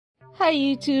Hi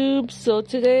YouTube! So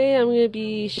today I'm going to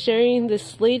be sharing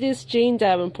this latest Jane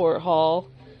Davenport haul.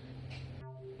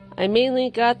 I mainly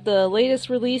got the latest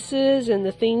releases and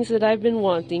the things that I've been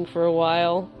wanting for a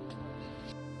while.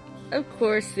 Of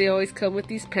course, they always come with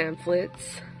these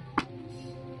pamphlets.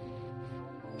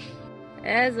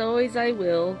 As always, I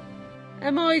will.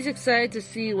 I'm always excited to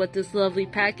see what this lovely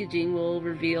packaging will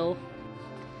reveal.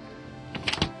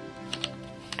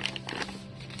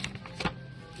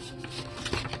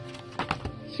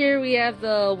 Here we have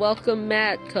the Welcome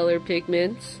Matte color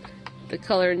pigments. The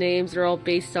color names are all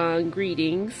based on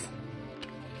greetings.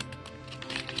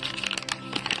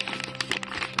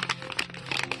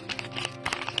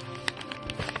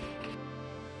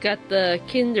 Got the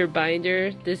Kinder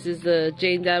binder. This is the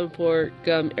Jane Davenport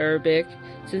Gum Arabic.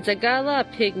 Since I got a lot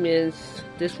of pigments,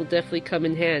 this will definitely come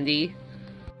in handy.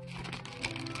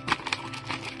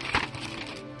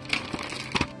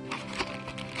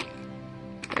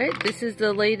 Alright, this is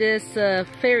the latest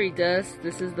fairy dust.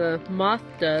 This is the Moth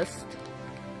Dust.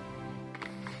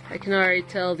 I can already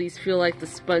tell these feel like the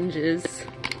sponges.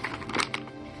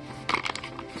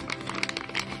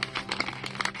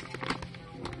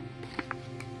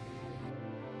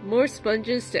 More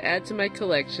sponges to add to my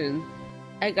collection.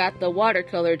 I got the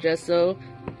Watercolor Gess-oh.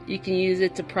 You can use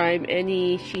it to prime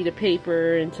any sheet of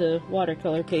paper into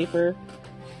watercolor paper.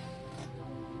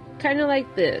 Kinda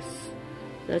like this.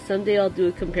 Now someday I'll do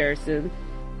a comparison.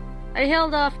 I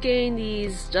held off getting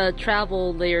these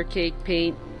travel layer cake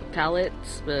paint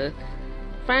palettes, but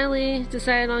finally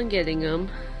decided on getting them.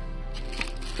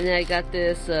 And then I got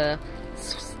this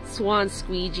Swan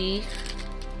Squeegee.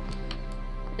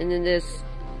 And then this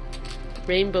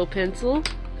rainbow pencil.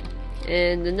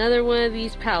 And another one of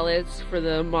these palettes for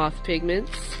the moth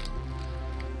pigments.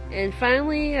 And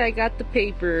finally I got the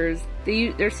papers.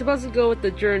 They're supposed to go with the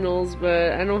journals,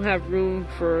 but I don't have room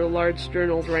for large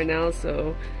journals right now,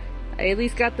 so I at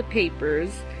least got the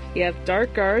papers. You have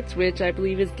Dark Arts, which I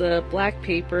believe is the black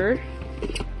paper.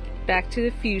 Back to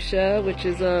the Fuchsia, which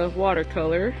is a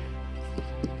watercolor.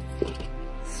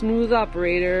 Smooth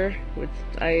Operator, which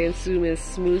I assume is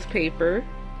smooth paper.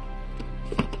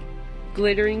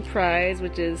 Glittering Prize,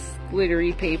 which is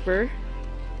glittery paper.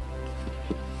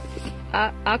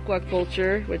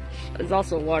 Aquaculture, which is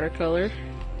also watercolor.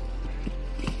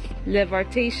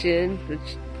 Levitation,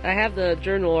 which I have the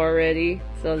journal already,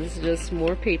 so this is just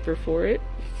more paper for it.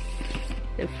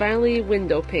 And finally,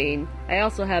 window pane. I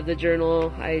also have the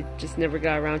journal, I just never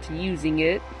got around to using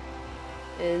it.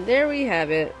 And there we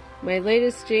have it, my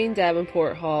latest Jane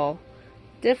Davenport haul.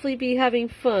 Definitely be having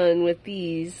fun with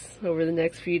these over the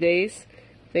next few days.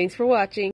 Thanks for watching.